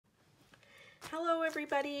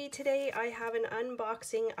everybody. Today I have an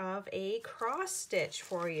unboxing of a cross stitch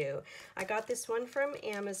for you. I got this one from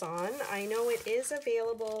Amazon. I know it is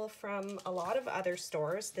available from a lot of other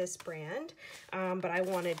stores, this brand, but I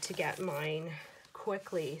wanted to get mine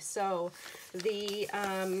quickly. So the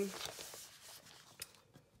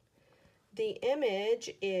image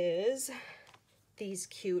is these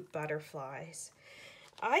cute butterflies.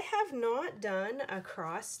 I have not done a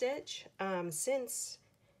cross stitch since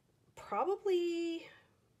probably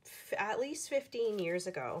at least 15 years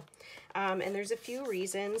ago. And there's a few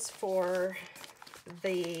reasons for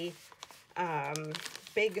the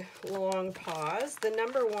big long pause. The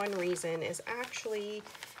number one reason is actually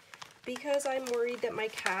because I'm worried that my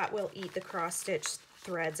cat will eat the cross stitch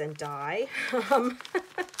threads and die.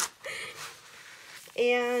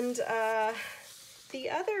 And the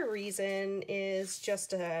other reason is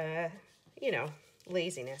just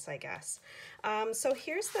laziness, I guess. So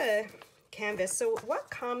here's the canvas. So what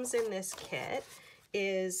comes in this kit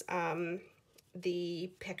is the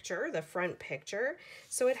picture, the front picture.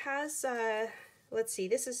 So it has, let's see,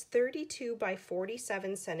 this is 32 by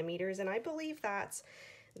 47 centimeters, and I believe that's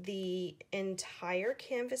the entire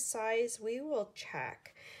canvas size. We will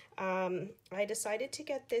check. I decided to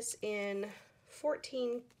get this in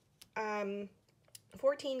 14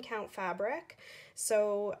 count fabric.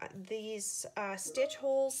 So these stitch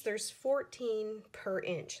holes, there's 14 per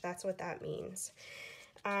inch. That's what that means.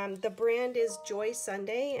 The brand is Joy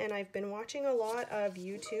Sunday, and I've been watching a lot of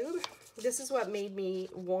YouTube. This is what made me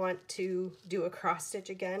want to do a cross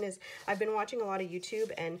stitch again, is I've been watching a lot of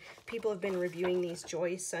YouTube and people have been reviewing these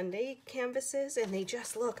Joy Sunday canvases and they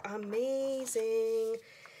just look amazing.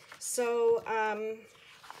 So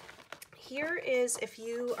here is, if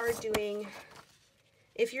you're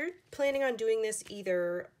planning on doing this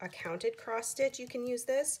either a counted cross stitch, you can use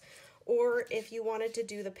this, or if you wanted to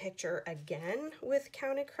do the picture again with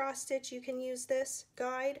counted cross stitch, you can use this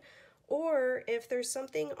guide. Or if there's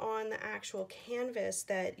something on the actual canvas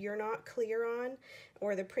that you're not clear on,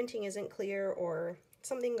 or the printing isn't clear, or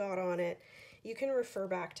something got on it, you can refer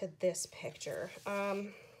back to this picture.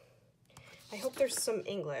 I hope there's some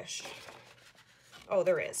English. Oh,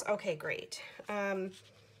 there is. Okay, great.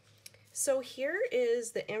 So here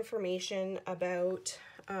is the information about,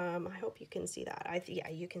 I hope you can see that. Yeah,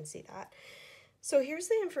 you can see that. So here's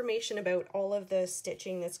the information about all of the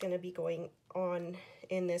stitching that's going to be going on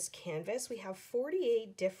in this canvas. We have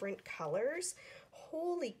 48 different colors.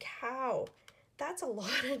 Holy cow, that's a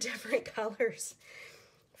lot of different colors.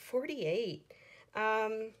 48.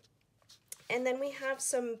 And then we have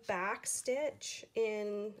some back stitch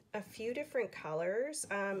in a few different colors.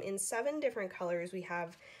 In 7 different colors we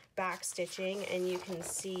have back stitching, and you can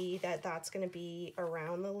see that that's going to be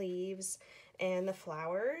around the leaves and the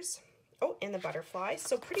flowers. Oh, and the butterflies.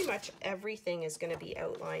 So pretty much everything is going to be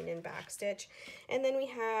outlined in back stitch. And then we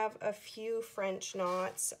have a few French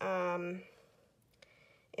knots.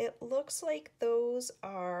 It looks like those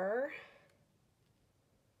are,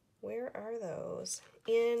 where are those?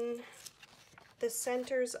 In the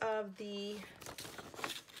centers of the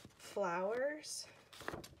flowers.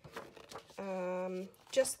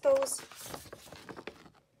 Just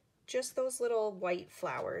those little white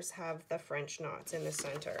flowers have the French knots in the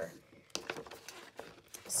center.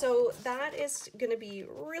 So that is going to be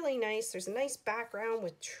really nice. There's a nice background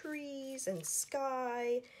with trees and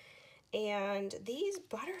sky, and these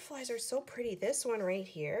butterflies are so pretty. This one right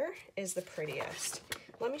here is the prettiest.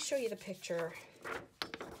 Let me show you the picture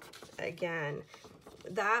again.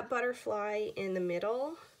 That butterfly in the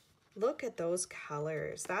middle, look at those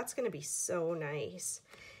colors. That's going to be so nice.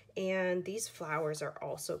 And these flowers are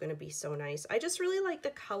also going to be so nice. I just really like the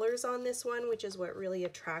colors on this one, which is what really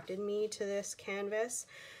attracted me to this canvas.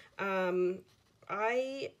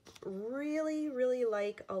 I really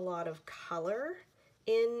like a lot of color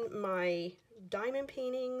in my diamond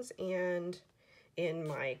paintings and in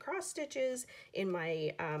my cross stitches, in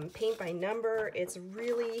my paint by number. It's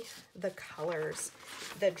really the colors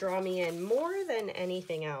that draw me in more than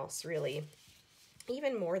anything else, really,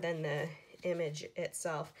 even more than the image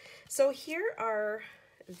itself. So here are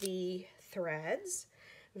the threads.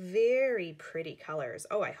 Very pretty colors.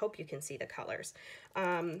 Oh, I hope you can see the colors.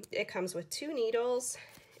 It comes with 2 needles,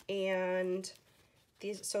 and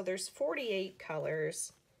so there's 48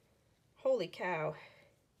 colors. Holy cow.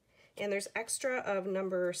 And there's extra of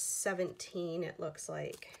number 17, it looks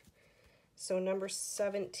like. So number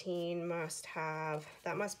 17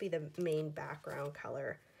 that must be the main background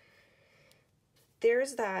color.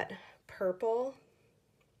 There's that purple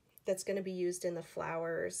that's going to be used in the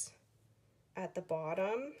flowers at the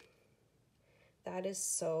bottom. That is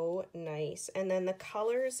so nice. And then the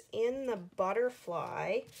colors in the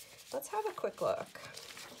butterfly, let's have a quick look.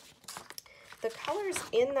 The colors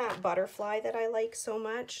in that butterfly that I like so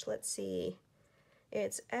much, let's see.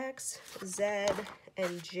 It's X, Z,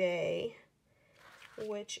 and J,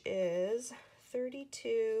 which is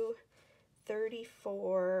 32,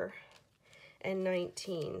 34, and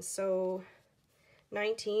 19. So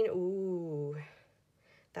 19, ooh,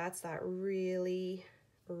 that's that really,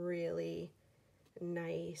 really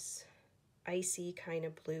nice icy kind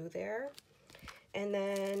of blue there. And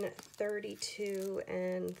then 32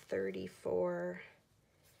 and 34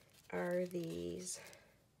 are these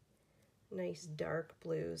nice dark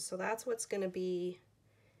blues. So that's what's going to be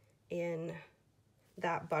in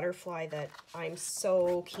that butterfly that I'm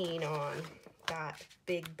so keen on. That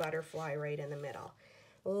big butterfly right in the middle.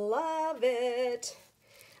 Love it.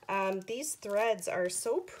 These threads are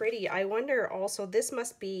so pretty. I wonder also, this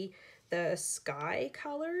must be the sky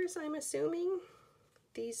colors, I'm assuming.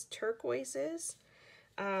 These turquoises.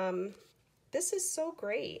 This is so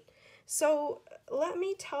great. So let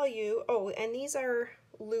me tell you, oh, and these are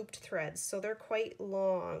looped threads, so they're quite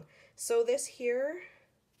long. So this here,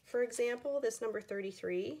 for example, this number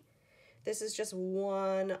 33, this is just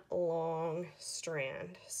one long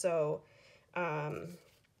strand. So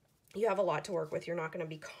you have a lot to work with. You're not going to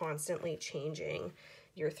be constantly changing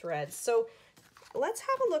your threads. So let's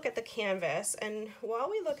have a look at the canvas. And while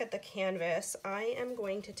we look at the canvas, I am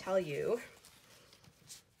going to tell you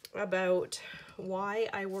about why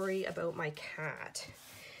I worry about my cat.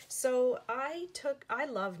 So I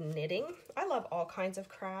love knitting. I love all kinds of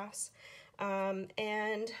crafts.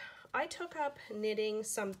 And I took up knitting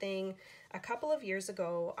something a couple of years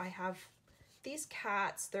ago. I have these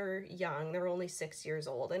cats, they're young, they're only 6 years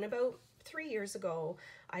old. And about 3 years ago,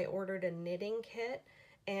 I ordered a knitting kit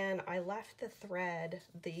and I left the thread,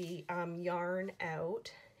 the yarn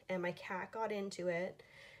out, and my cat got into it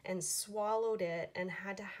and swallowed it and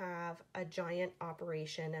had to have a giant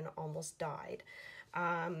operation and almost died.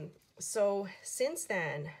 So since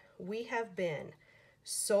then, we have been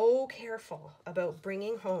so careful about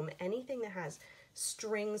bringing home anything that has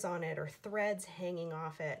strings on it or threads hanging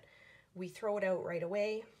off it. We throw it out right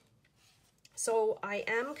away. So I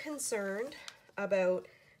am concerned about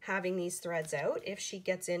having these threads out. If she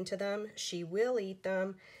gets into them, she will eat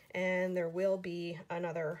them and there will be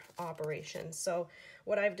another operation. So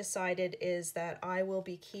what I've decided is that I will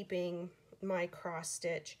be keeping my cross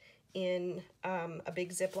stitch in a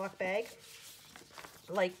big Ziploc bag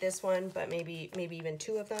like this one, but maybe even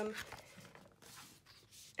 2 of them.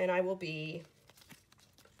 And I will be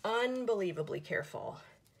unbelievably careful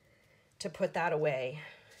to put that away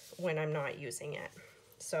when I'm not using it.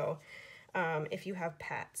 So if you have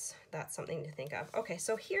pets, that's something to think of. Okay,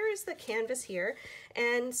 so here is the canvas here.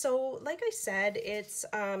 And so, like I said, it's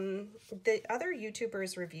the other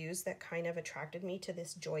YouTubers' reviews that kind of attracted me to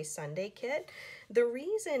this Joy Sunday kit. The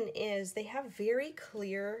reason is they have very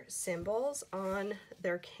clear symbols on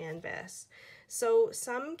their canvas. So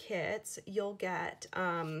some kits you'll get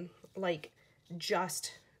like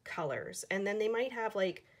just colors, and then they might have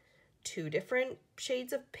like 2 different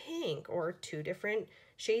shades of pink or 2 different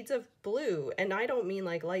shades of blue. And I don't mean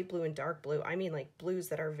like light blue and dark blue. I mean like blues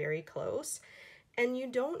that are very close. And you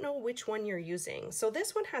don't know which one you're using. So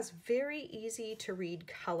this one has very easy to read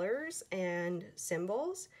colors and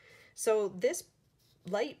symbols. So this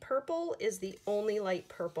light purple is the only light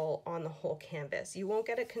purple on the whole canvas. You won't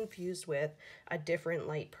get it confused with a different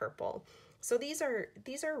light purple. So these are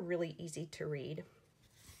really easy to read.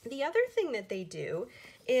 The other thing that they do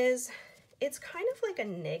is it's kind of like a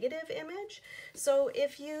negative image. So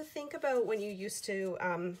if you think about when you used to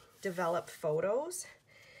develop photos,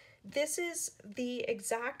 this is the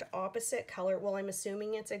exact opposite color. Well, I'm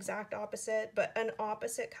assuming it's exact opposite, but an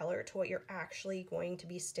opposite color to what you're actually going to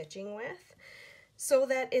be stitching with, so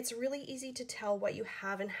that it's really easy to tell what you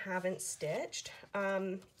have and haven't stitched.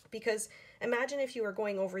 Because imagine if you were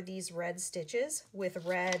going over these red stitches with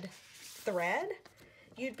red thread,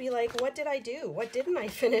 you'd be like, what did I do? What didn't I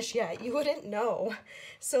finish yet? You wouldn't know.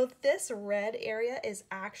 So this red area is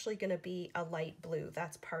actually going to be a light blue.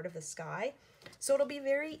 That's part of the sky. So it'll be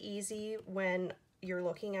very easy when you're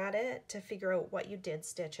looking at it to figure out what you did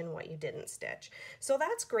stitch and what you didn't stitch. So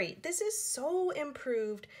that's great. This is so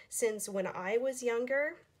improved since when I was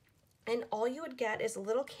younger, and all you would get is a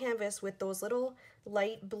little canvas with those little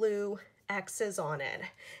light blue X's on it,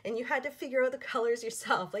 and you had to figure out the colors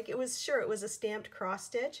yourself. Like, it was a stamped cross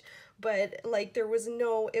stitch, but like it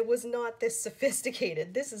was not this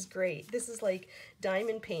sophisticated. This is great. This is like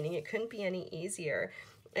diamond painting. It couldn't be any easier.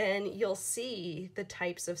 And you'll see the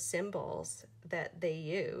types of symbols that they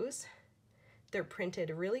use They're printed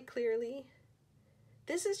really clearly.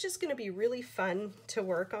 This is just going to be really fun to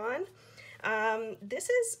work on. This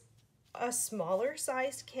is a smaller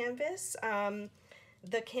sized canvas.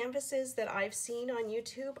 The canvases that I've seen on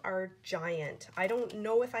YouTube are giant. I don't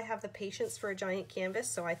know if I have the patience for a giant canvas,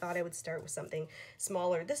 so I thought I would start with something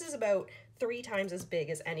smaller. This is about 3 times as big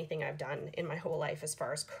as anything I've done in my whole life as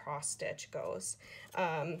far as cross stitch goes.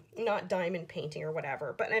 Not diamond painting or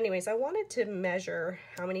whatever. But anyways, I wanted to measure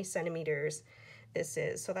how many centimeters this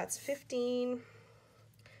is. So that's 15,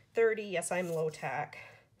 30, yes, I'm low tack,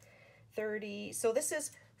 30. So this is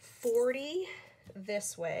 40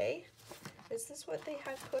 this way. Is this what they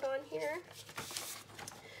had put on here?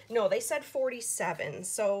 No, they said 47.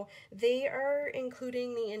 So they are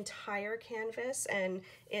including the entire canvas, and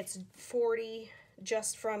it's 40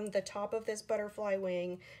 just from the top of this butterfly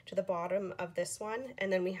wing to the bottom of this one.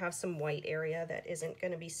 And then we have some white area that isn't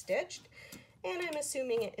going to be stitched. And I'm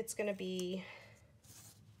assuming it's going to be,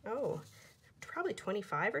 oh, probably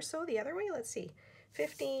 25 or so the other way. Let's see,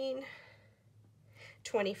 15,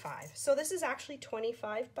 25. So this is actually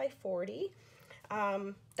 25 by 40.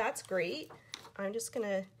 That's great. I'm just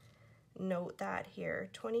gonna note that here,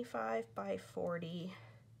 25 by 40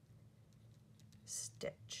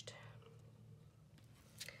 stitched.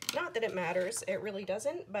 Not that it matters, it really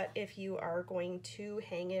doesn't, but if you are going to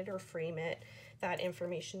hang it or frame it, that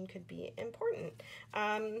information could be important.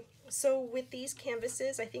 So with these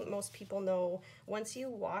canvases, I think most people know once you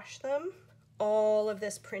wash them, all of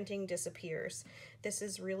this printing disappears. This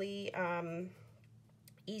is really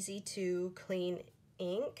easy to clean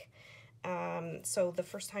ink. So the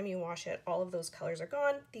first time you wash it, all of those colors are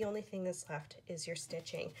gone. The only thing that's left is your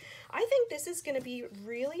stitching. I think this is going to be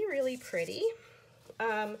really, really pretty.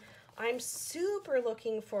 I'm super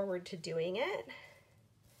looking forward to doing it.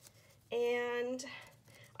 And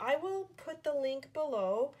I will put the link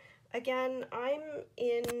below. Again, I'm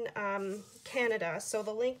in Canada, so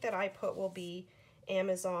the link that I put will be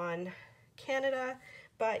Amazon Canada,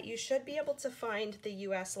 but you should be able to find the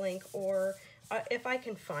US link, or if I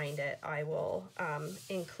can find it, I will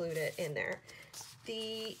include it in there.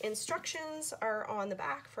 The instructions are on the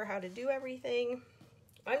back for how to do everything.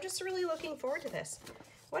 I'm just really looking forward to this.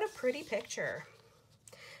 What a pretty picture.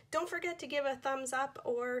 Don't forget to give a thumbs up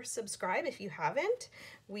or subscribe if you haven't.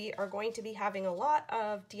 We are going to be having a lot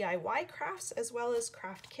of DIY crafts as well as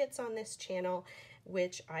craft kits on this channel,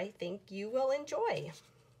 which I think you will enjoy.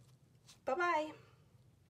 Bye-bye.